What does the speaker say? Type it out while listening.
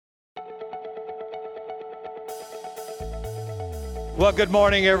Well, good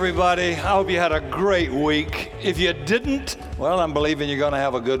morning, everybody. I hope you had a great week. If you didn't, well, I'm believing you're going to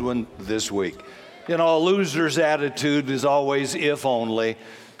have a good one this week. You know, a loser's attitude is always if only,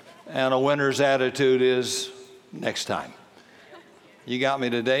 and a winner's attitude is next time. You got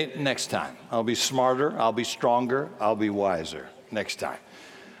me today? Next time. I'll be smarter, I'll be stronger, I'll be wiser next time.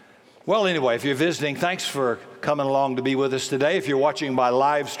 Well, anyway, if you're visiting, thanks for coming along to be with us today. If you're watching by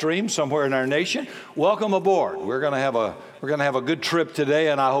live stream somewhere in our nation, welcome aboard. We're going to have a good trip today,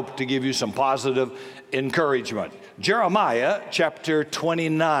 and I hope to give you some positive encouragement. Jeremiah chapter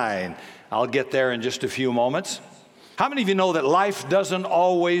 29. I'll get there in just a few moments. How many of you know that life doesn't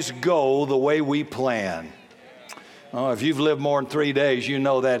always go the way we plan? Oh, if you've lived more than 3 days, you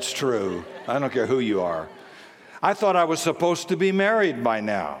know that's true. I don't care who you are. I thought I was supposed to be married by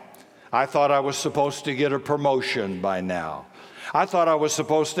now. I thought I was supposed to get a promotion by now. I thought I was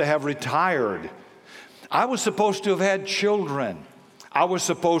supposed to have retired. I was supposed to have had children. I was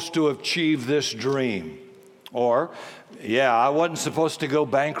supposed to have achieved this dream. Or, I wasn't supposed to go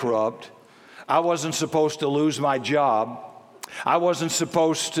bankrupt. I wasn't supposed to lose my job. I wasn't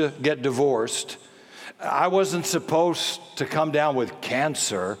supposed to get divorced. I wasn't supposed to come down with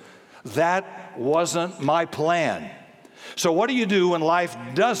cancer. That wasn't my plan. So what do you do when life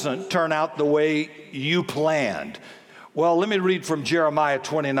doesn't turn out the way you planned? Well, let me read from Jeremiah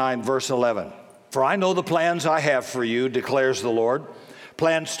 29, verse 11. For I know the plans I have for you, declares the Lord,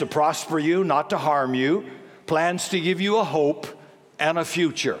 plans to prosper you, not to harm you, plans to give you a hope and a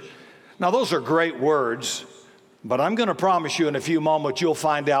future. Now, those are great words, but I'm going to promise you in a few moments you'll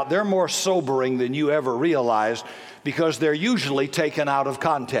find out they're more sobering than you ever realized because they're usually taken out of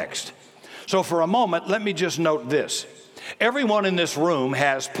context. So for a moment, let me just note this. Everyone in this room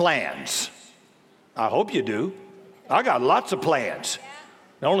has plans. I hope you do. I got lots of plans.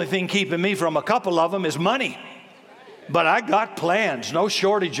 The only thing keeping me from a couple of them is money. But I got plans, no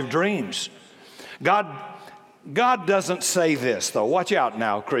shortage of dreams. God doesn't say this, though. Watch out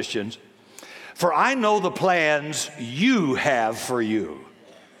now, Christians. For I know the plans you have for you.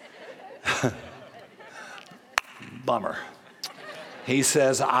 Bummer. He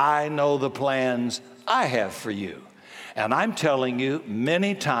says, I know the plans I have for you. And I'm telling you,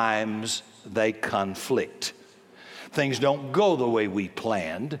 many times they conflict. Things don't go the way we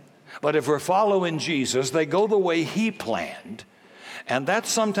planned, but if we're following Jesus, they go the way He planned. And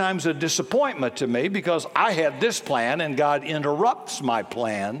that's sometimes a disappointment to me because I had this plan and God interrupts my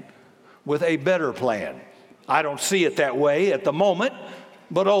plan with a better plan. I don't see it that way at the moment,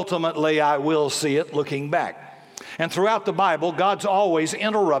 but ultimately I will see it looking back. And throughout the Bible, God's always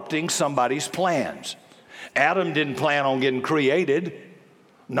interrupting somebody's plans. Adam didn't plan on getting created.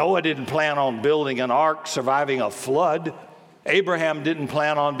 Noah didn't plan on building an ark, surviving a flood. Abraham didn't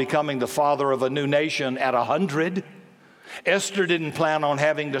plan on becoming the father of a new nation at 100. Esther didn't plan on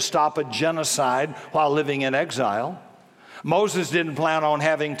having to stop a genocide while living in exile. Moses didn't plan on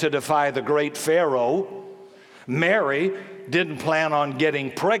having to defy the great Pharaoh. Mary didn't plan on getting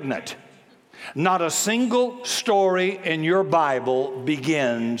pregnant. Not a single story in your Bible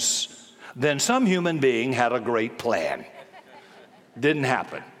begins, then some human being had a great plan. Didn't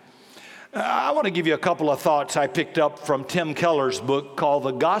happen. I want to give you a couple of thoughts I picked up from Tim Keller's book called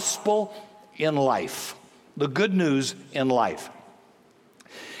The Gospel in Life, The Good News in Life.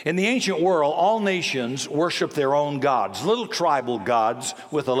 In the ancient world, all nations worshiped their own gods, little tribal gods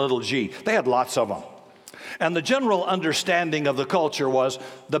with a little g. They had lots of them. And the general understanding of the culture was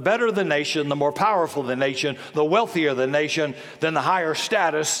the better the nation, the more powerful the nation, the wealthier the nation, then the higher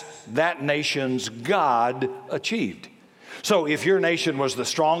status that nation's God achieved. So if your nation was the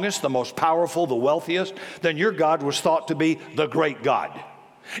strongest, the most powerful, the wealthiest, then your God was thought to be the great God.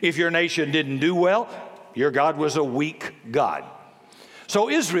 If your nation didn't do well, your God was a weak God. So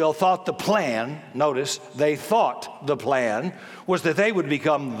Israel thought the plan, notice, they thought the plan was that they would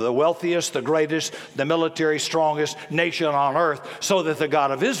become the wealthiest, the greatest, the military strongest nation on earth so that the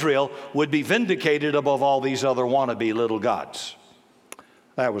God of Israel would be vindicated above all these other wannabe little gods.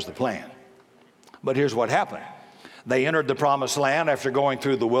 That was the plan. But here's what happened. They entered the promised land after going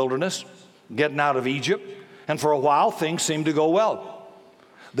through the wilderness, getting out of Egypt, and for a while things seemed to go well.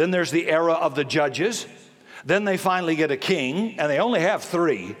 Then there's the era of the judges. Then they finally get a king, and they only have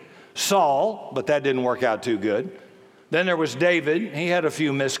 3. Saul, but that didn't work out too good. Then there was David. He had a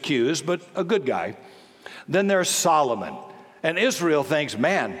few miscues, but a good guy. Then there's Solomon. And Israel thinks,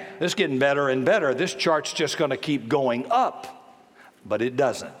 man, this is getting better and better. This chart's just going to keep going up. But it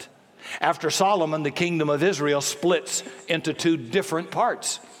doesn't. After Solomon, the kingdom of Israel splits into 2 different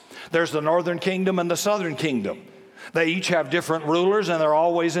parts. There's the northern kingdom and the southern kingdom. They each have different rulers, and they're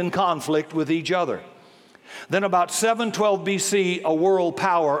always in conflict with each other. Then about 712 BC, a world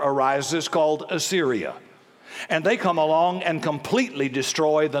power arises called Assyria. And they come along and completely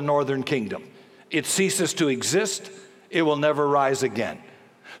destroy the northern kingdom. It ceases to exist. It will never rise again.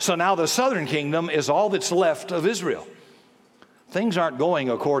 So now the southern kingdom is all that's left of Israel. Things aren't going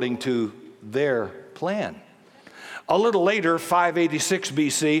according to their plan. A little later, 586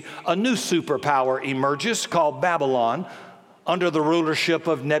 BC, a new superpower emerges called Babylon under the rulership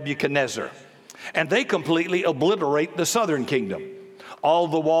of Nebuchadnezzar. And they completely obliterate the southern kingdom. All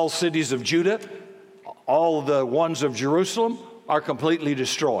the walled cities of Judah, all the ones of Jerusalem are completely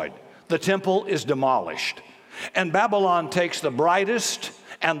destroyed. The temple is demolished. And Babylon takes the brightest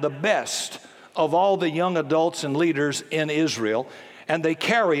and the best of all the young adults and leaders in Israel, and they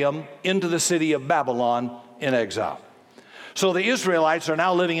carry them into the city of Babylon in exile. So the Israelites are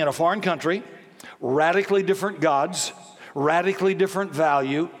now living in a foreign country, radically different gods, radically different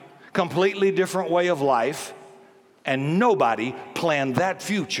value, completely different way of life, and nobody planned that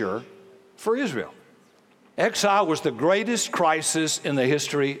future for Israel. Exile was the greatest crisis in the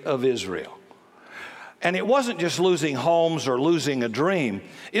history of Israel. And it wasn't just losing homes or losing a dream.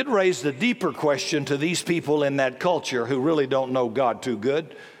 It raised a deeper question to these people in that culture who really don't know God too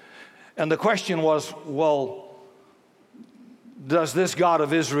good. And the question was, well, does this God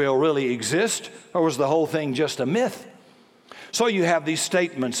of Israel really exist, or was the whole thing just a myth? So you have these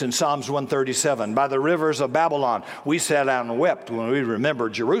statements in Psalms 137. By the rivers of Babylon, we sat down and wept when we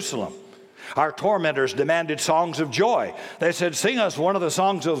remembered Jerusalem. Our tormentors demanded songs of joy. They said, sing us one of the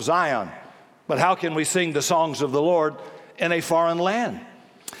songs of Zion. But how can we sing the songs of the Lord in a foreign land?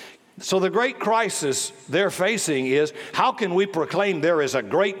 So the great crisis they're facing is, how can we proclaim there is a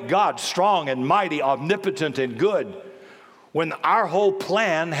great God, strong and mighty, omnipotent and good, when our whole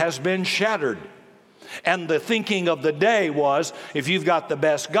plan has been shattered? And the thinking of the day was, if you've got the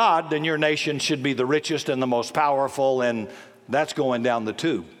best God, then your nation should be the richest and the most powerful, and that's going down the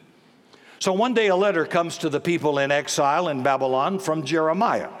tube. So one day a letter comes to the people in exile in Babylon from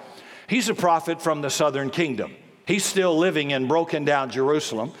Jeremiah. He's a prophet from the southern kingdom. He's still living in broken down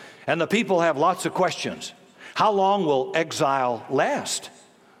Jerusalem, and the people have lots of questions. How long will exile last?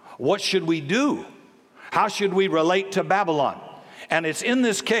 What should we do? How should we relate to Babylon? And it's in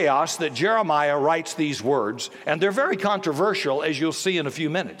this chaos that Jeremiah writes these words, and they're very controversial, as you'll see in a few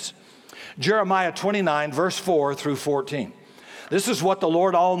minutes. Jeremiah 29, verse 4 through 14. This is what the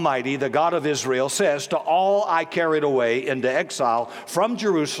Lord Almighty, the God of Israel, says to all I carried away into exile from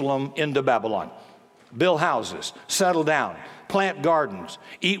Jerusalem into Babylon. Build houses, settle down, plant gardens,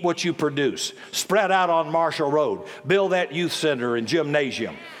 eat what you produce, spread out on Marshall Road, build that youth center and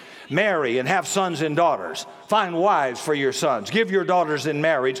gymnasium. Marry and have sons and daughters. Find wives for your sons. Give your daughters in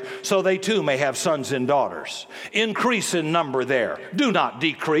marriage so they too may have sons and daughters. Increase in number there. Do not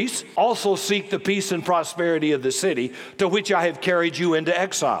decrease. Also seek the peace and prosperity of the city to which I have carried you into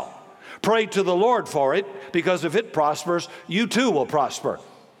exile. Pray to the Lord for it, because if it prospers, you too will prosper.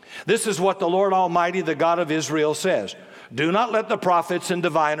 This is what the Lord Almighty, the God of Israel, says. Do not let the prophets and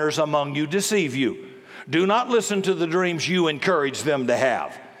diviners among you deceive you. Do not listen to the dreams you encourage them to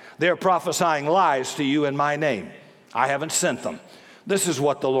have. They're prophesying lies to you in my name. I haven't sent them. This is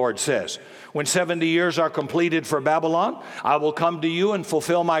what the Lord says. When 70 years are completed for Babylon, I will come to you and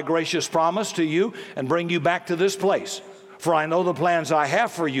fulfill my gracious promise to you and bring you back to this place. For I know the plans I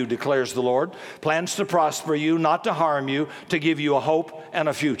have for you, declares the Lord, plans to prosper you, not to harm you, to give you a hope and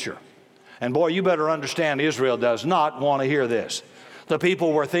a future. And boy, you better understand, Israel does not want to hear this. The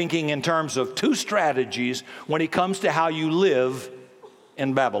people were thinking in terms of two strategies when it comes to how you live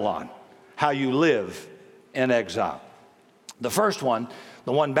in Babylon, how you live in exile. The first one,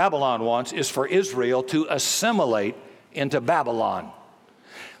 the one Babylon wants, is for Israel to assimilate into Babylon.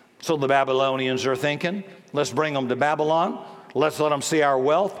 So the Babylonians are thinking, let's bring them to Babylon. Let's let them see our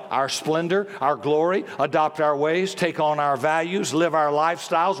wealth, our splendor, our glory, adopt our ways, take on our values, live our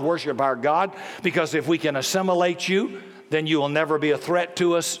lifestyles, worship our God. Because if we can assimilate you, then you will never be a threat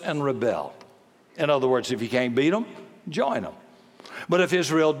to us and rebel. In other words, if you can't beat them, join them. But if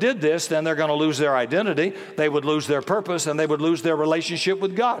Israel did this, then they're going to lose their identity, they would lose their purpose, and they would lose their relationship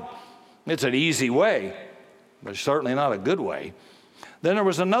with God. It's an easy way, but certainly not a good way. Then there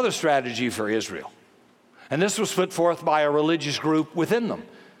was another strategy for Israel, and this was put forth by a religious group within them.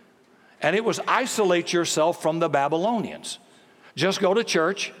 And it was isolate yourself from the Babylonians. Just go to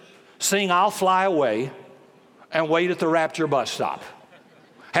church, sing I'll Fly Away, and wait at the rapture bus stop.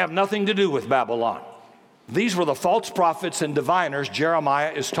 Have nothing to do with Babylon. These were the false prophets and diviners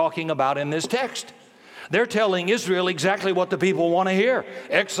Jeremiah is talking about in this text. They're telling Israel exactly what the people want to hear.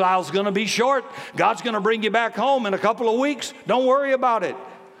 Exile's going to be short. God's going to bring you back home in a couple of weeks. Don't worry about it.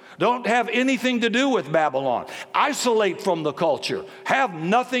 Don't have anything to do with Babylon. Isolate from the culture. Have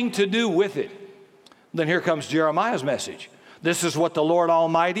nothing to do with it. Then here comes Jeremiah's message. This is what the Lord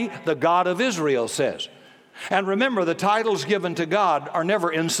Almighty, the God of Israel, says. And remember, the titles given to God are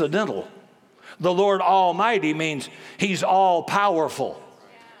never incidental. The Lord Almighty means He's all-powerful.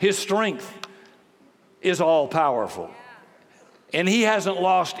 His strength is all-powerful. And He hasn't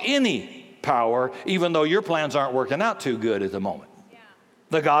lost any power, even though your plans aren't working out too good at the moment.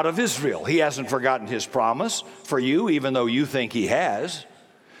 The God of Israel, He hasn't forgotten His promise for you, even though you think He has.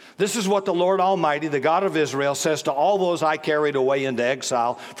 This is what the Lord Almighty, the God of Israel, says to all those I carried away into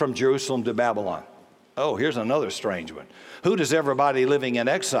exile from Jerusalem to Babylon. Oh, here's another strange one. Who does everybody living in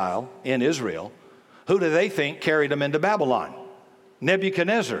exile in Israel, who do they think carried them into Babylon?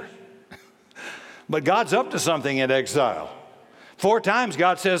 Nebuchadnezzar. But God's up to something in exile. 4 times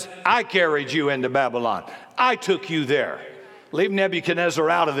God says, I carried you into Babylon. I took you there. Leave Nebuchadnezzar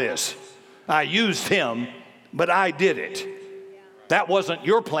out of this. I used him, but I did it. That wasn't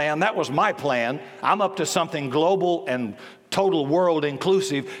your plan. That was my plan. I'm up to something global and total world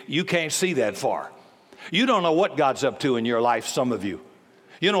inclusive. You can't see that far. You don't know what God's up to in your life, some of you.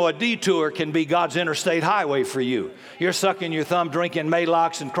 You know, a detour can be God's interstate highway for you. You're sucking your thumb, drinking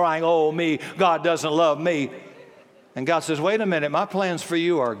Maalox and crying, oh, me, God doesn't love me. And God says, wait a minute, my plans for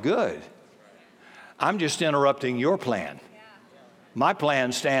you are good. I'm just interrupting your plan. My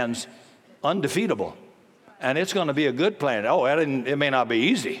plan stands undefeatable, and it's going to be a good plan. Oh, it may not be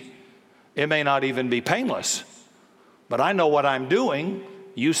easy. It may not even be painless, but I know what I'm doing.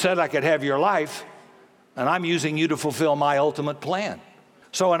 You said I could have your life, and I'm using you to fulfill my ultimate plan.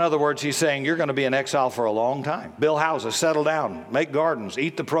 So in other words, He's saying you're going to be in exile for a long time. Build houses, settle down, make gardens,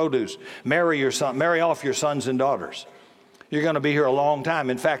 eat the produce, marry off your sons and daughters. You're going to be here a long time.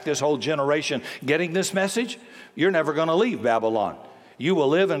 In fact, this whole generation getting this message, you're never going to leave Babylon. You will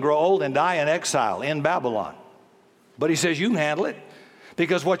live and grow old and die in exile in Babylon. But He says you can handle it,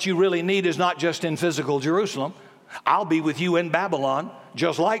 because what you really need is not just in physical Jerusalem. I'll be with you in Babylon,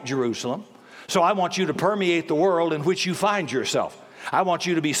 just like Jerusalem. So I want you to permeate the world in which you find yourself. I want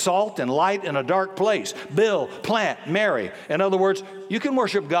you to be salt and light in a dark place. Build, plant, marry. In other words, you can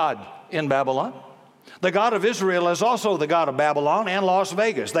worship God in Babylon. The God of Israel is also the God of Babylon and Las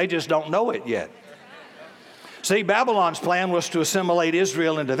Vegas. They just don't know it yet. See, Babylon's plan was to assimilate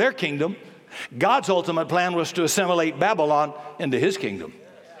Israel into their kingdom. God's ultimate plan was to assimilate Babylon into His kingdom.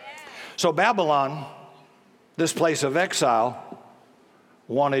 So Babylon, this place of exile,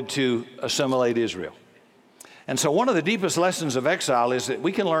 wanted to assimilate Israel. And so one of the deepest lessons of exile is that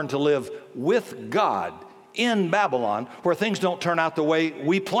we can learn to live with God in Babylon, where things don't turn out the way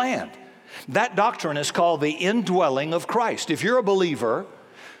we planned. That doctrine is called the indwelling of Christ. If you're a believer,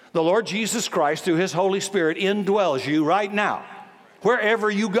 the Lord Jesus Christ, through His Holy Spirit, indwells you right now, wherever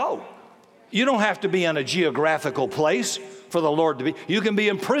you go. You don't have to be in a geographical place for the Lord to be. You can be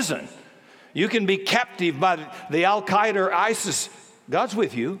in prison. You can be captive by the Al-Qaeda or ISIS. God's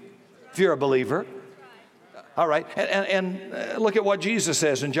with you if you're a believer. All right, and look at what Jesus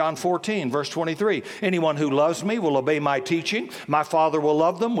says in John 14, verse 23. Anyone who loves me will obey my teaching. My Father will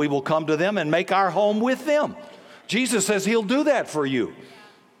love them. We will come to them and make our home with them. Jesus says He'll do that for you.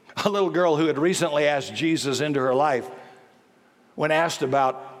 A little girl who had recently asked Jesus into her life, when asked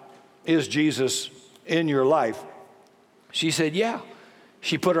about, is Jesus in your life? She said, yeah.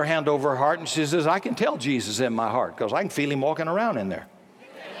 She put her hand over her heart and she says, I can tell Jesus in my heart because I can feel Him walking around in there.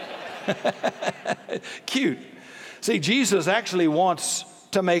 Cute. See, Jesus actually wants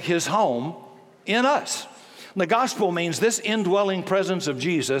to make His home in us. The gospel means this indwelling presence of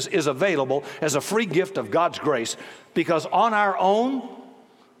Jesus is available as a free gift of God's grace, because on our own,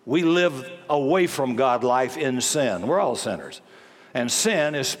 we live away from God life in sin. We're all sinners. And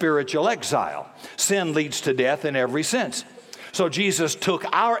sin is spiritual exile. Sin leads to death in every sense. So Jesus took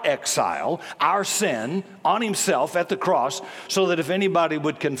our exile, our sin, on Himself at the cross, so that if anybody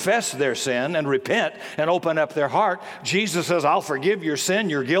would confess their sin and repent and open up their heart, Jesus says, I'll forgive your sin,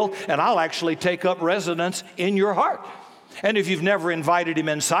 your guilt, and I'll actually take up residence in your heart. And if you've never invited Him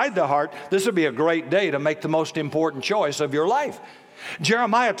inside the heart, this would be a great day to make the most important choice of your life.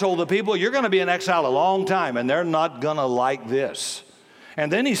 Jeremiah told the people, you're going to be in exile a long time, and they're not going to like this.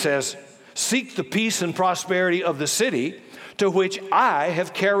 And then he says, seek the peace and prosperity of the city to which I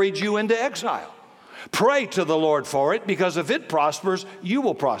have carried you into exile. Pray to the Lord for it, because if it prospers, you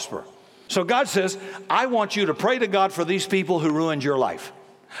will prosper. So God says, I want you to pray to God for these people who ruined your life.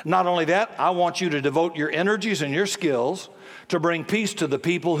 Not only that, I want you to devote your energies and your skills to bring peace to the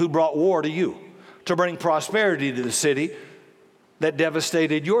people who brought war to you, to bring prosperity to the city that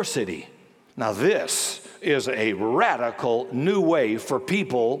devastated your city. Now this is a radical new way for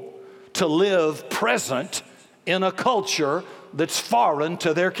people to live present in a culture that's foreign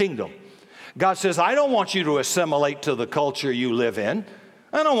to their kingdom. God says, I don't want you to assimilate to the culture you live in.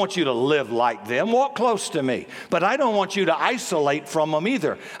 I don't want you to live like them. Walk close to me. But I don't want you to isolate from them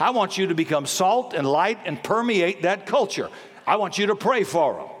either. I want you to become salt and light and permeate that culture. I want you to pray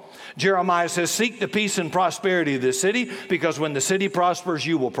for them. Jeremiah says, seek the peace and prosperity of the city, because when the city prospers,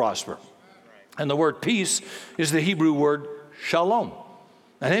 you will prosper. And the word peace is the Hebrew word shalom.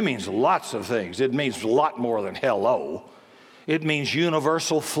 And it means lots of things. It means a lot more than hello. It means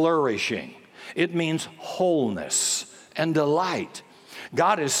universal flourishing. It means wholeness and delight.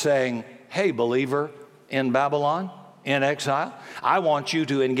 God is saying, hey, believer in Babylon, in exile, I want you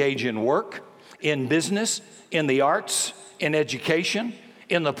to engage in work, in business, in the arts, in education,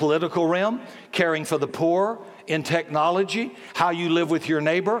 in the political realm, caring for the poor, in technology, how you live with your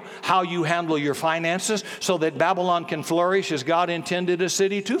neighbor, how you handle your finances, so that Babylon can flourish as God intended a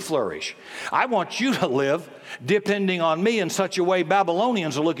city to flourish. I want you to live depending on me in such a way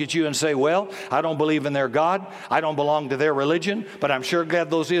Babylonians will look at you and say, well, I don't believe in their God, I don't belong to their religion, but I'm sure glad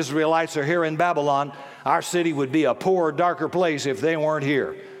those Israelites are here in Babylon. Our city would be a poorer, darker place if they weren't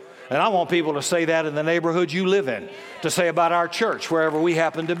here. And I want people to say that in the neighborhood you live in, to say about our church, wherever we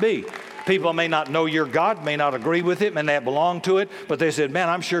happen to be. People may not know your God, may not agree with it, may not belong to it, but they said, man,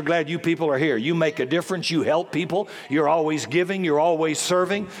 I'm sure glad you people are here. You make a difference, you help people, you're always giving, you're always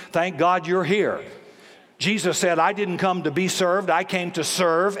serving. Thank God you're here. Jesus said, I didn't come to be served, I came to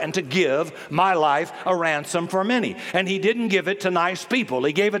serve and to give my life a ransom for many. And he didn't give it to nice people,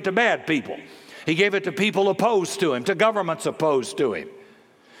 he gave it to bad people. He gave it to people opposed to him, to governments opposed to him.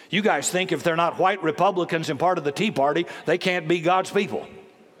 You guys think if they're not white Republicans and part of the Tea Party, they can't be God's people.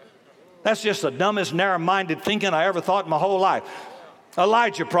 That's just the dumbest, narrow-minded thinking I ever thought in my whole life.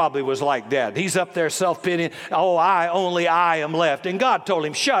 Elijah probably was like that. He's up there self-pitying, oh, only I am left. And God told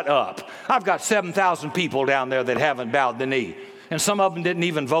him, shut up. I've got 7,000 people down there that haven't bowed the knee. And some of them didn't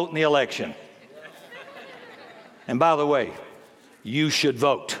even vote in the election. And by the way, you should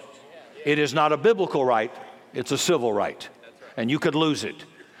vote. It is not a biblical right, it's a civil right. And you could lose it.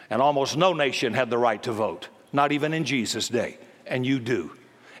 And almost no nation had the right to vote, not even in Jesus' day. And you do.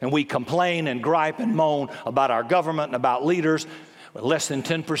 And we complain and gripe and moan about our government and about leaders. But less than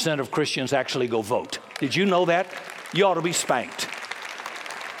 10% of Christians actually go vote. Did you know that? You ought to be spanked.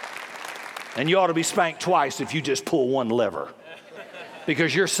 And you ought to be spanked twice if you just pull one lever.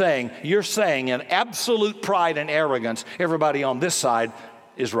 Because you're saying in absolute pride and arrogance, everybody on this side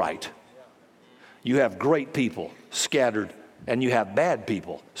is right. You have great people scattered, and you have bad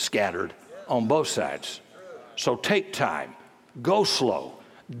people scattered on both sides. So take time, go slow,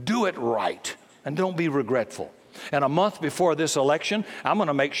 do it right, and don't be regretful. And a month before this election, I'm going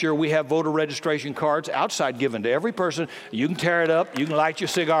to make sure we have voter registration cards outside given to every person. You can tear it up, you can light your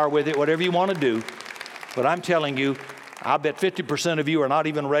cigar with it, whatever you want to do. But I'm telling you, I bet 50% of you are not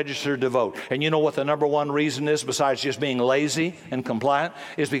even registered to vote. And you know what the number one reason is, besides just being lazy and compliant,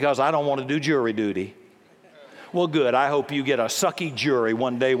 is because I don't want to do jury duty. Well, good. I hope you get a sucky jury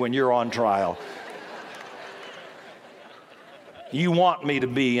one day when you're on trial. You want me to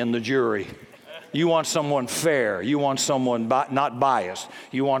be in the jury. You want someone fair. You want someone not biased.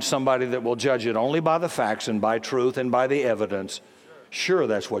 You want somebody that will judge it only by the facts and by truth and by the evidence. Sure,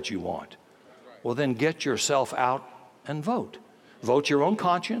 that's what you want. Well, then get yourself out and vote. Vote your own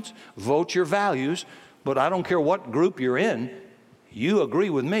conscience. Vote your values. But I don't care what group you're in. You agree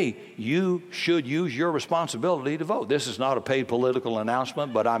with me, you should use your responsibility to vote. This is not a paid political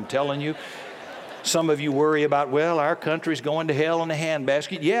announcement, but I'm telling you, some of you worry about, well, our country's going to hell in a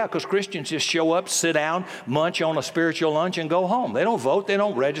handbasket. Yeah, because Christians just show up, sit down, munch on a spiritual lunch, and go home. They don't vote, they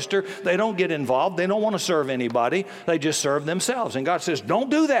don't register, they don't get involved, they don't want to serve anybody, they just serve themselves. And God says, don't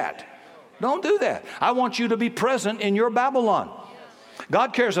do that. Don't do that. I want you to be present in your Babylon.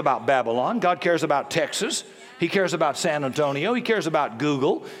 God cares about Babylon. God cares about Texas. He cares about San Antonio. He cares about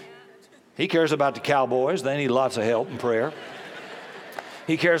Google. He cares about the Cowboys. They need lots of help and prayer.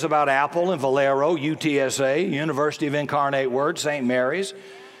 He cares about Apple and Valero, UTSA, University of Incarnate Word, St. Mary's.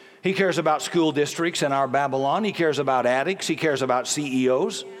 He cares about school districts in our Babylon. He cares about addicts. He cares about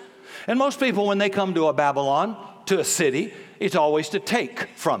CEOs. And most people, when they come to a Babylon, to a city, it's always to take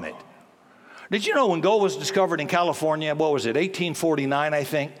from it. Did you know when gold was discovered in California, what was it, 1849, I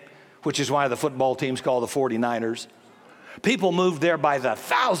think? Which is why the football team's called the 49ers. People moved there by the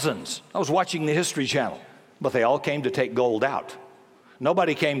thousands. I was watching the History Channel, but they all came to take gold out.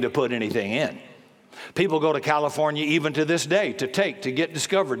 Nobody came to put anything in. People go to California even to this day to take, to get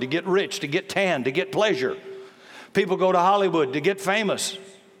discovered, to get rich, to get tan, to get pleasure. People go to Hollywood to get famous.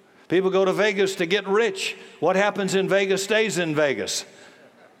 People go to Vegas to get rich. What happens in Vegas stays in Vegas.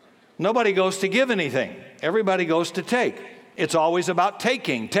 Nobody goes to give anything. Everybody goes to take. It's always about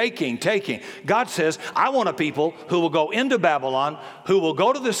taking, taking, taking. God says, I want a people who will go into Babylon, who will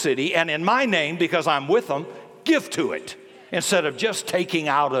go to the city, and in my name, because I'm with them, give to it instead of just taking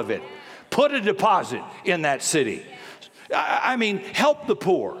out of it. Put a deposit in that city. I mean, help the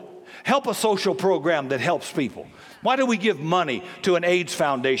poor. Help a social program that helps people. Why do we give money to an AIDS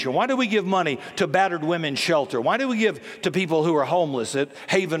foundation? Why do we give money to battered women's shelter? Why do we give to people who are homeless at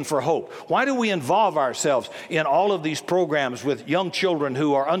Haven for Hope? Why do we involve ourselves in all of these programs with young children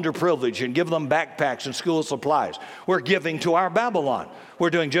who are underprivileged and give them backpacks and school supplies? We're giving to our Babylon. We're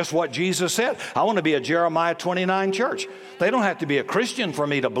doing just what Jesus said. I want to be a Jeremiah 29 church. They don't have to be a Christian for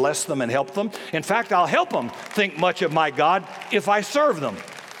me to bless them and help them. In fact, I'll help them think much of my God if I serve them.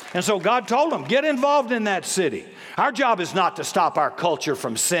 And so God told them, get involved in that city. Our job is not to stop our culture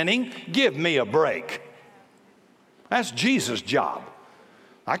from sinning. Give me a break. That's Jesus' job.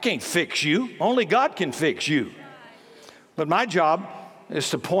 I can't fix you. Only God can fix you. But my job is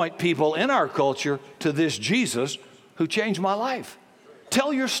to point people in our culture to this Jesus who changed my life.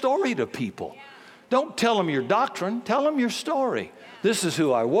 Tell your story to people. Don't tell them your doctrine. Tell them your story. This is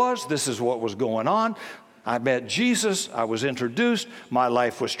who I was. This is what was going on. I met Jesus, I was introduced, my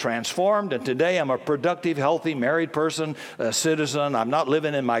life was transformed, and today I'm a productive, healthy, married person, a citizen. I'm not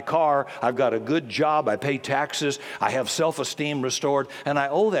living in my car. I've got a good job. I pay taxes. I have self-esteem restored, and I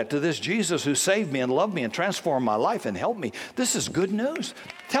owe that to this Jesus who saved me and loved me and transformed my life and helped me. This is good news.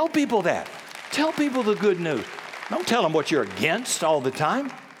 Tell people that. Tell people the good news. Don't tell them what you're against all the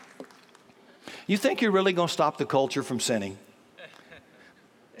time. You think you're really going to stop the culture from sinning?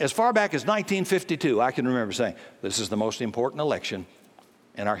 As far back as 1952, I can remember saying, this is the most important election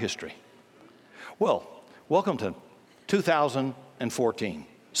in our history. Well, welcome to 2014.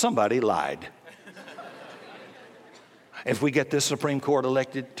 Somebody lied. If we get this Supreme Court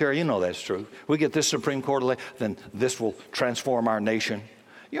elected, Terry, you know that's true. We get this Supreme Court elected, then this will transform our nation.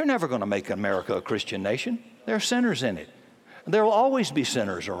 You're never going to make America a Christian nation. There are sinners in it. There will always be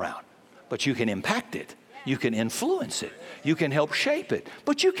sinners around, but you can impact it. You can influence it. You can help shape it.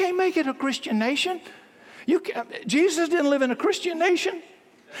 But you can't make it a Christian nation. Jesus didn't live in a Christian nation.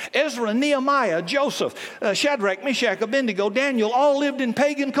 Ezra, Nehemiah, Joseph, Shadrach, Meshach, Abednego, Daniel all lived in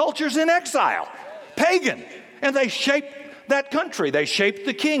pagan cultures in exile. Pagan. And they shaped that country. They shaped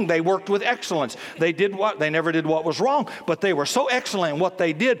the king. They worked with excellence. They never did what was wrong, but they were so excellent in what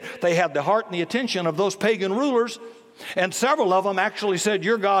they did, they had the heart and the attention of those pagan rulers. And several of them actually said,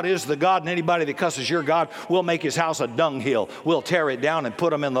 your God is the God, and anybody that cusses your God, we'll make his house a dunghill. We'll tear it down and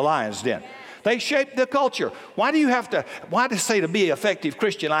put him in the lion's den. They shaped the culture. Why to say to be an effective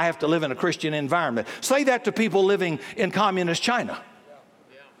Christian, I have to live in a Christian environment? Say that to people living in communist China.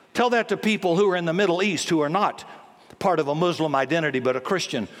 Tell that to people who are in the Middle East who are not part of a Muslim identity but a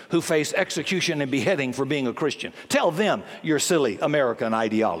Christian who face execution and beheading for being a Christian. Tell them your silly American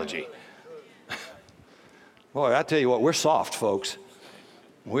ideology. Boy, I tell you what, we're soft, folks.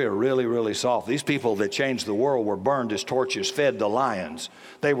 We're really, really soft. These people that changed the world were burned as torches, fed to lions.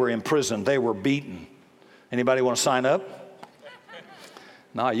 They were imprisoned. They were beaten. Anybody want to sign up?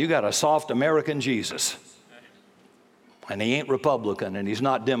 No, you got a soft American Jesus. And he ain't Republican, and he's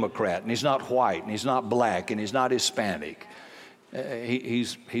not Democrat, and he's not white, and he's not black, and he's not Hispanic.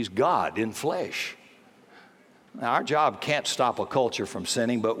 He's God in flesh. Now, our job can't stop a culture from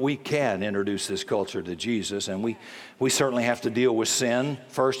sinning, but we can introduce this culture to Jesus, and we certainly have to deal with sin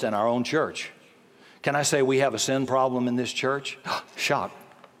first in our own church. Can I say we have a sin problem in this church? Shock.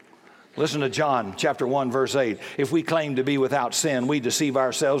 Listen to John chapter 1, verse 8. If we claim to be without sin, we deceive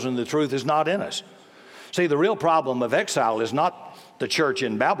ourselves and the truth is not in us. See, the real problem of exile is not the church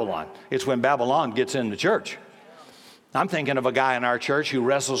in Babylon. It's when Babylon gets in the church. I'm thinking of a guy in our church who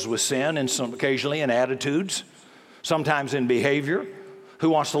wrestles with sin and occasionally in attitudes, sometimes in behavior, who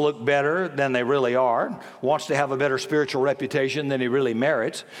wants to look better than they really are, wants to have a better spiritual reputation than he really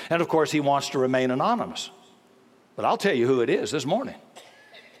merits, and of course he wants to remain anonymous. But I'll tell you who it is this morning.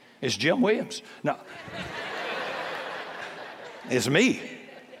 It's Jim Williams. No. It's me.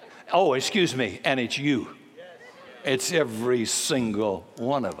 Oh, excuse me, and it's you. It's every single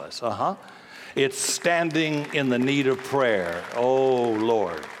one of us. It's standing in the need of prayer. Oh,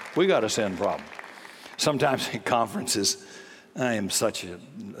 Lord, we got a sin problem. Sometimes in conferences, I am such a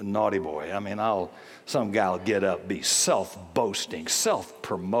naughty boy. I mean, some guy will get up, be self-boasting,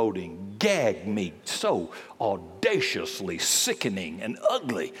 self-promoting, gag me so audaciously sickening and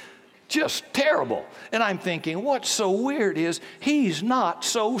ugly, just terrible. And I'm thinking, what's so weird is he's not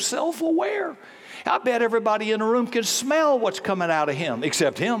so self-aware. I bet everybody in the room can smell what's coming out of him,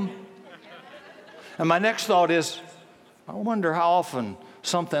 except him. And my next thought is, I wonder how often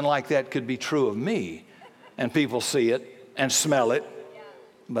something like that could be true of me, and people see it and smell it,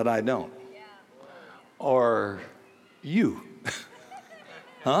 but I don't. Or you.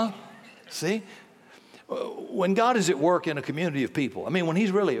 Huh? See? When God is at work in a community of people, I mean, when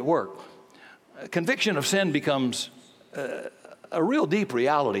he's really at work, conviction of sin becomes a real deep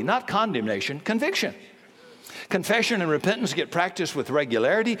reality, not condemnation, conviction. Confession and repentance get practiced with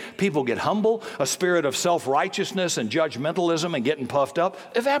regularity. People get humble. A spirit of self-righteousness and judgmentalism and getting puffed up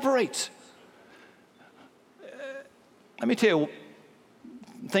evaporates. Let me tell you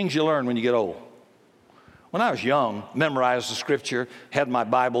things you learn when you get old. When I was young, memorized the scripture, had my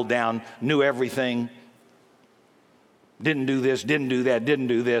Bible down, knew everything, didn't do this, didn't do that, didn't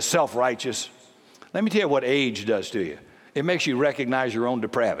do this, self-righteous. Let me tell you what age does to you. It makes you recognize your own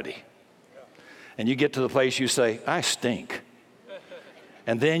depravity. And you get to the place you say, I stink.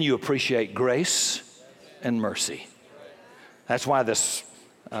 And then you appreciate grace and mercy. That's why this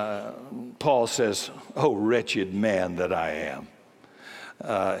Paul says, oh, wretched man that I am.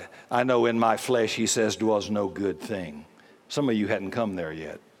 I know in my flesh, he says, dwells no good thing. Some of you hadn't come there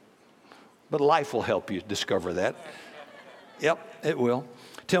yet. But life will help you discover that. Yep, it will.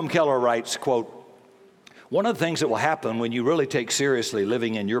 Tim Keller writes, quote, one of the things that will happen when you really take seriously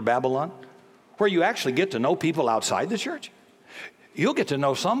living in your Babylon, where you actually get to know people outside the church, you'll get to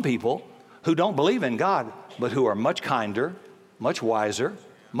know some people who don't believe in God, but who are much kinder, much wiser,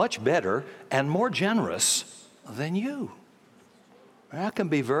 much better, and more generous than you. That can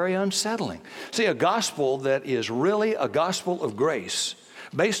be very unsettling. See, a gospel that is really a gospel of grace,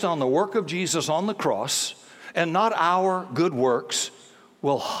 based on the work of Jesus on the cross, and not our good works,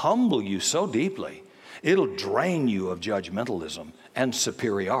 will humble you so deeply, it'll drain you of judgmentalism and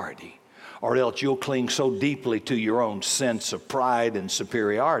superiority. Or else you'll cling so deeply to your own sense of pride and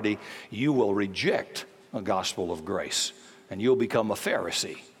superiority, you will reject a gospel of grace, and you'll become a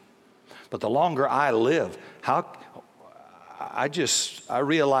Pharisee. But the longer I live, I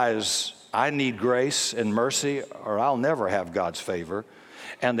realize I need grace and mercy, or I'll never have God's favor.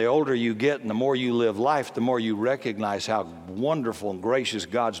 And the older you get and the more you live life, the more you recognize how wonderful and gracious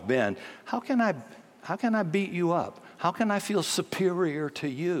God's been. How can I beat you up? How can I feel superior to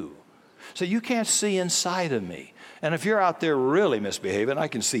you? So you can't see inside of me. And if you're out there really misbehaving, I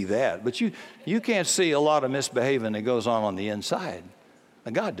can see that. But you can't see a lot of misbehaving that goes on the inside.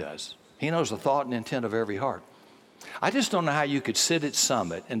 And God does. He knows the thought and intent of every heart. I just don't know how you could sit at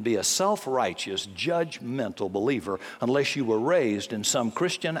Summit and be a self-righteous, judgmental believer unless you were raised in some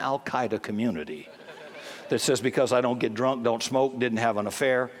Christian Al-Qaeda community that says because I don't get drunk, don't smoke, didn't have an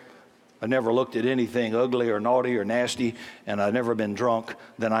affair, I never looked at anything ugly or naughty or nasty, and I've never been drunk,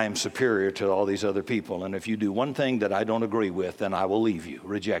 then I am superior to all these other people. And if you do one thing that I don't agree with, then I will leave you,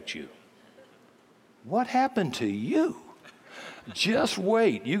 reject you. What happened to you? Just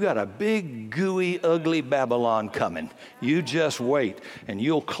wait. You got a big, gooey, ugly Babylon coming. You just wait, and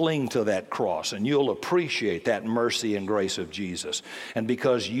you'll cling to that cross, and you'll appreciate that mercy and grace of Jesus. And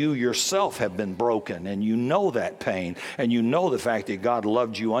because you yourself have been broken, and you know that pain, and you know the fact that God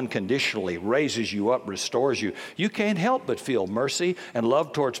loved you unconditionally, raises you up, restores you, you can't help but feel mercy and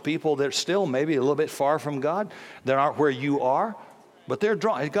love towards people that are still maybe a little bit far from God, that aren't where you are. But they're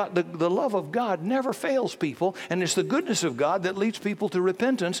drawn. The love of God never fails people, and it's the goodness of God that leads people to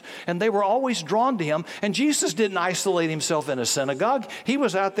repentance, and they were always drawn to him. And Jesus didn't isolate himself in a synagogue. He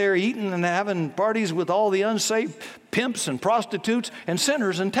was out there eating and having parties with all the unsaved pimps and prostitutes and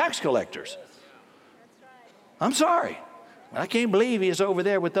sinners and tax collectors. I'm sorry. I can't believe he's over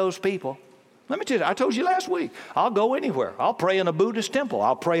there with those people. Let me tell you, I told you last week, I'll go anywhere. I'll pray in a Buddhist temple.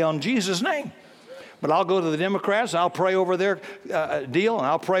 I'll pray on Jesus' name. But I'll go to the Democrats, I'll pray over their deal, and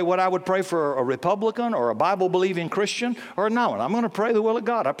I'll pray what I would pray for a Republican or a Bible-believing Christian or no. And I'm going to pray the will of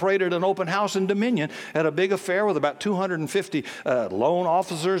God. I prayed at an open house in Dominion at a big affair with about 250 loan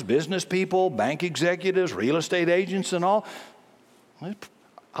officers, business people, bank executives, real estate agents, and all.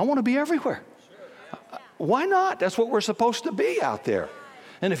 I want to be everywhere. Why not? That's what we're supposed to be out there.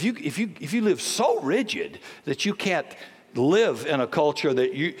 And if you live so rigid that you can't live in a culture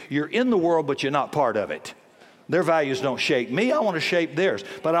that you're in the world, but you're not part of it. Their values don't shape me. I want to shape theirs.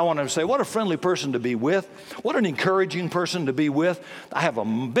 But I want to say, what a friendly person to be with. What an encouraging person to be with. I have a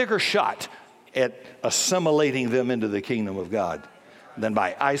bigger shot at assimilating them into the kingdom of God than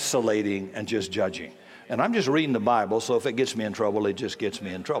by isolating and just judging. And I'm just reading the Bible, so if it gets me in trouble, it just gets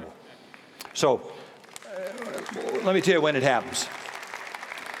me in trouble. So let me tell you when it happens.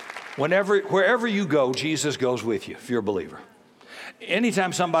 Wherever you go, Jesus goes with you if you're a believer.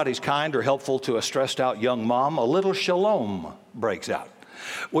 Anytime somebody's kind or helpful to a stressed out young mom, a little shalom breaks out.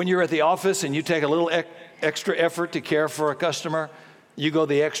 When you're at the office and you take a little extra effort to care for a customer, you go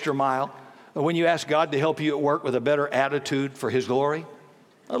the extra mile. When you ask God to help you at work with a better attitude for His glory,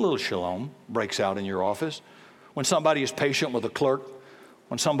 a little shalom breaks out in your office. When somebody is patient with a clerk,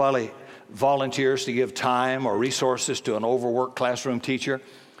 when somebody volunteers to give time or resources to an overworked classroom teacher,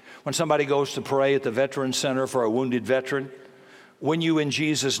 when somebody goes to pray at the Veterans Center for a wounded veteran, when you in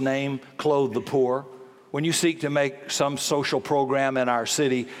Jesus' name clothe the poor, when you seek to make some social program in our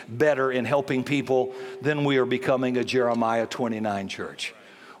city better in helping people, then we are becoming a Jeremiah 29 church.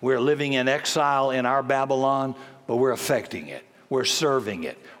 We're living in exile in our Babylon, but we're affecting it. We're serving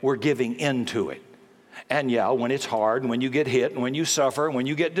it. We're giving into it. And yeah, when it's hard, and when you get hit, and when you suffer, and when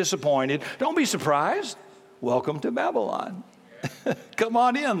you get disappointed, don't be surprised. Welcome to Babylon. Come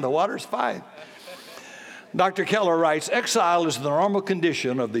on in, the water's fine. Dr. Keller writes, exile is the normal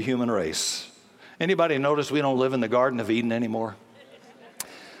condition of the human race. Anybody notice we don't live in the Garden of Eden anymore?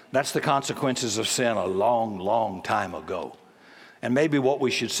 That's the consequences of sin a long, long time ago. And maybe what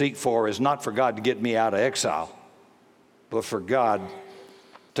we should seek for is not for God to get me out of exile, but for God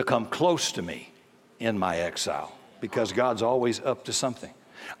to come close to me in my exile, because God's always up to something.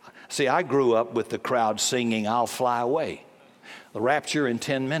 See, I grew up with the crowd singing, I'll fly away. The rapture in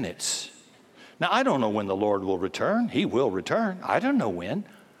 10 minutes. Now, I don't know when the Lord will return. He will return. I don't know when.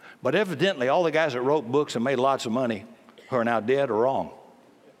 But evidently, all the guys that wrote books and made lots of money who are now dead are wrong.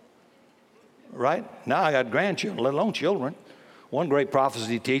 Right? Now I got grandchildren, let alone children. One great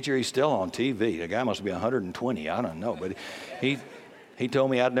prophecy teacher, he's still on TV. The guy must be 120, I don't know. But he told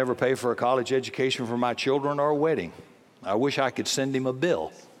me I'd never pay for a college education for my children or a wedding. I wish I could send him a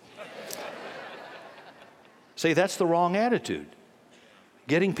bill. See, that's the wrong attitude.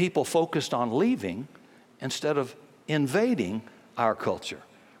 Getting people focused on leaving instead of invading our culture.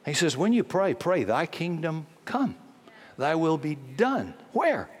 He says, when you pray, pray, thy kingdom come. Thy will be done.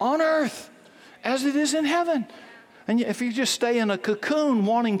 Where? On earth, as it is in heaven. And if you just stay in a cocoon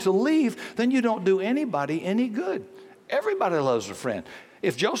wanting to leave, then you don't do anybody any good. Everybody loves a friend.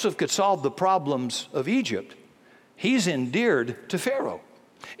 If Joseph could solve the problems of Egypt, he's endeared to Pharaoh.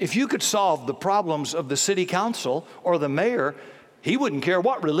 If you could solve the problems of the city council or the mayor, he wouldn't care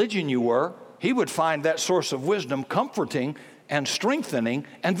what religion you were. He would find that source of wisdom comforting and strengthening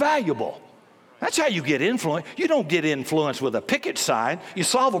and valuable. That's how you get influence. You don't get influence with a picket sign. You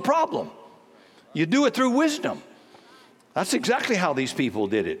solve a problem. You do it through wisdom. That's exactly how these people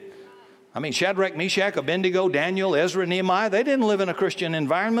did it. I mean, Shadrach, Meshach, Abednego, Daniel, Ezra, Nehemiah, they didn't live in a Christian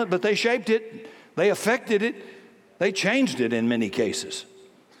environment, but they shaped it. They affected it. They changed it in many cases.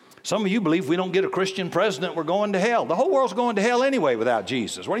 Some of you believe we don't get a Christian president, we're going to hell. The whole world's going to hell anyway without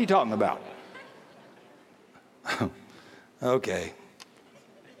Jesus. What are you talking about? Okay.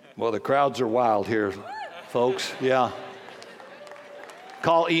 Well, the crowds are wild here, folks. Yeah.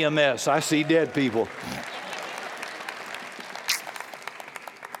 Call EMS. I see dead people.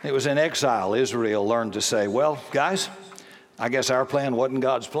 It was in exile Israel learned to say, well, guys, I guess our plan wasn't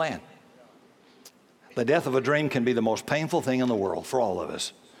God's plan. The death of a dream can be the most painful thing in the world for all of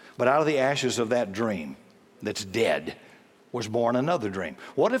us. But out of the ashes of that dream that's dead was born another dream.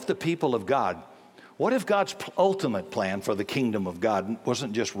 What if the people of God, what if God's ultimate plan for the kingdom of God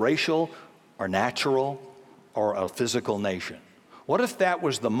wasn't just racial or natural or a physical nation? What if that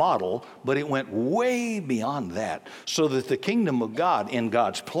was the model, but it went way beyond that, so that the kingdom of God in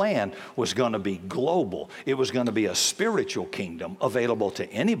God's plan was going to be global. It was going to be a spiritual kingdom available to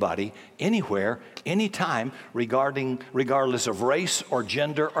anybody, anywhere, anytime, regardless of race or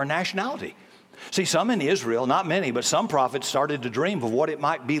gender or nationality. See, some in Israel, not many, but some prophets started to dream of what it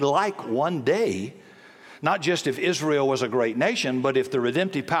might be like one day, not just if Israel was a great nation, but if the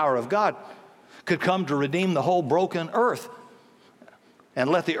redemptive power of God could come to redeem the whole broken earth. And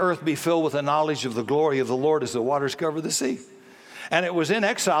let the earth be filled with the knowledge of the glory of the Lord as the waters cover the sea. And it was in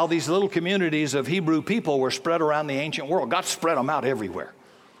exile, these little communities of Hebrew people were spread around the ancient world. God spread them out everywhere.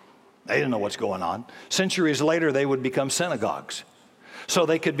 They didn't know what's going on. Centuries later, they would become synagogues. So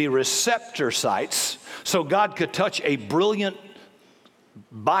they could be receptor sites, so God could touch a brilliant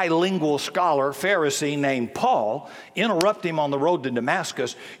bilingual scholar, Pharisee named Paul, interrupt him on the road to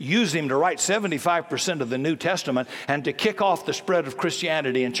Damascus, use him to write 75% of the New Testament, and to kick off the spread of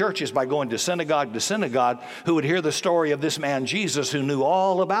Christianity in churches by going to synagogue, who would hear the story of this man Jesus, who knew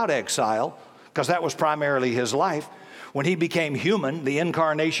all about exile, because that was primarily his life. When he became human, the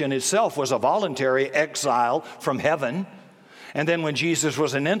incarnation itself was a voluntary exile from heaven. And then when Jesus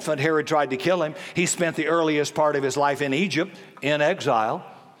was an infant, Herod tried to kill him. He spent the earliest part of his life in Egypt in exile.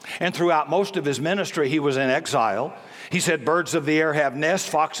 And throughout most of his ministry, he was in exile. He said, birds of the air have nests,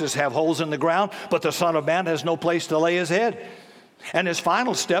 foxes have holes in the ground, but the Son of Man has no place to lay his head. And his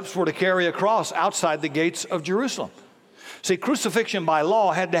final steps were to carry a cross outside the gates of Jerusalem. See, crucifixion by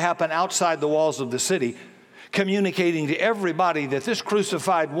law had to happen outside the walls of the city, communicating to everybody that this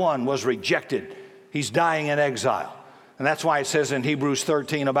crucified one was rejected. He's dying in exile. And that's why it says in Hebrews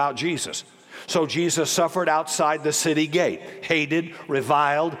 13 about Jesus. So Jesus suffered outside the city gate, hated,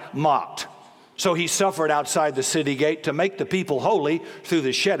 reviled, mocked. So he suffered outside the city gate to make the people holy through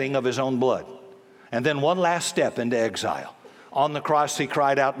the shedding of his own blood. And then one last step into exile. On the cross, he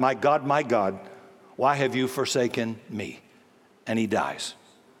cried out, my God, why have you forsaken me? And he dies.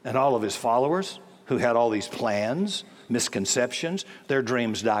 And all of his followers who had all these plans, misconceptions, their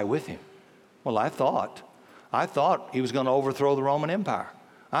dreams die with him. Well, I thought he was going to overthrow the Roman Empire.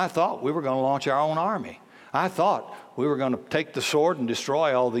 I thought we were going to launch our own army. I thought we were going to take the sword and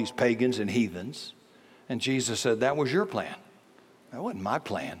destroy all these pagans and heathens. And Jesus said, that was your plan. That wasn't my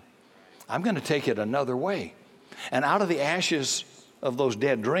plan. I'm going to take it another way. And out of the ashes of those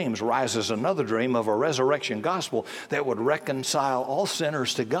dead dreams rises another dream of a resurrection gospel that would reconcile all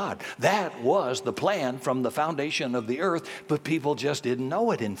sinners to God. That was the plan from the foundation of the earth, but people just didn't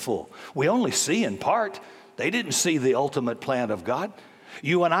know it in full. We only see in part. They didn't see the ultimate plan of God.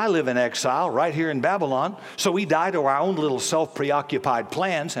 You and I live in exile right here in Babylon, so we die to our own little self-preoccupied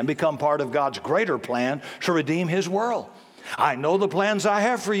plans and become part of God's greater plan to redeem his world. I know the plans I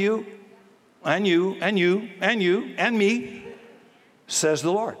have for you, and you, and you, and you, and me, says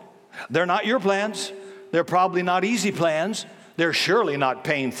the Lord. They're not your plans. They're probably not easy plans. They're surely not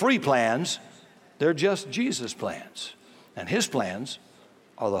pain-free plans. They're just Jesus' plans. And his plans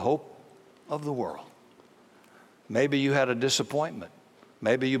are the hope of the world. Maybe you had a disappointment.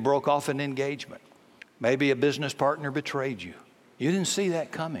 Maybe you broke off an engagement. Maybe a business partner betrayed you. You didn't see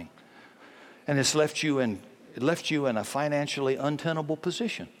that coming. And it left you in a financially untenable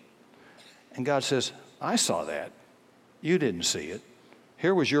position. And God says, I saw that. You didn't see it.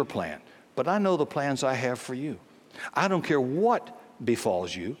 Here was your plan. But I know the plans I have for you. I don't care what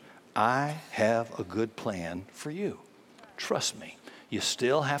befalls you. I have a good plan for you. Trust me. You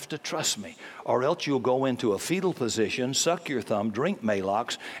still have to trust me, or else you'll go into a fetal position, suck your thumb, drink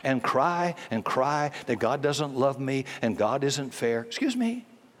Maalox, and cry that God doesn't love me and God isn't fair. Excuse me.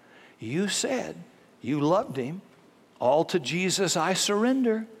 You said you loved him. All to Jesus I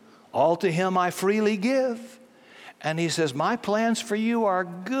surrender. All to him I freely give. And he says, my plans for you are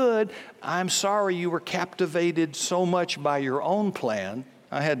good. I'm sorry you were captivated so much by your own plan.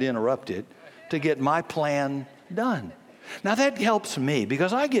 I had to interrupt it to get my plan done. Now that helps me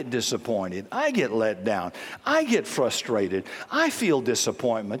because I get disappointed. I get let down. I get frustrated. I feel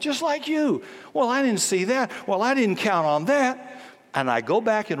disappointment just like you. Well, I didn't see that. Well, I didn't count on that. And I go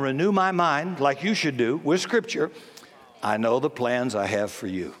back and renew my mind like you should do with Scripture. I know the plans I have for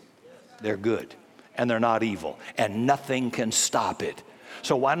you. They're good and they're not evil and nothing can stop it.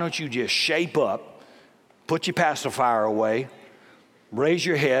 So why don't you just shape up, put your pacifier away, raise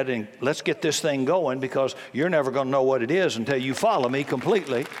your head, and let's get this thing going because you're never going to know what it is until you follow me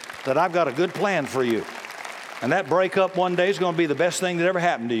completely, that I've got a good plan for you. And that breakup one day is going to be the best thing that ever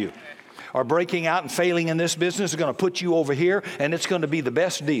happened to you. Or breaking out and failing in this business is going to put you over here, and it's going to be the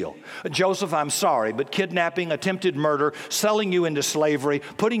best deal. Joseph, I'm sorry, but kidnapping, attempted murder, selling you into slavery,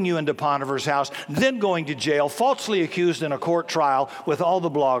 putting you into Potiphar's house, then going to jail, falsely accused in a court trial with all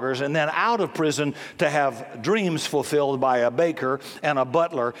the bloggers, and then out of prison to have dreams fulfilled by a baker and a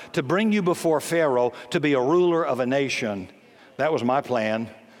butler to bring you before Pharaoh to be a ruler of a nation. That was my plan,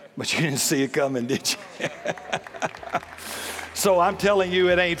 but you didn't see it coming, did you? So I'm telling you,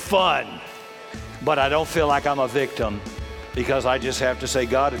 it ain't fun, but I don't feel like I'm a victim because I just have to say,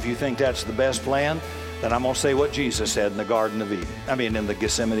 God, if you think that's the best plan, then I'm going to say what Jesus said in the Garden of Eden. In the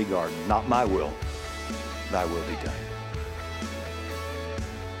Gethsemane garden, not my will, thy will be done.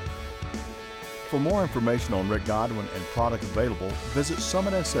 For more information on Rick Godwin and product available, visit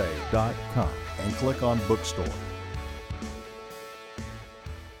summitsa.com and click on Bookstore.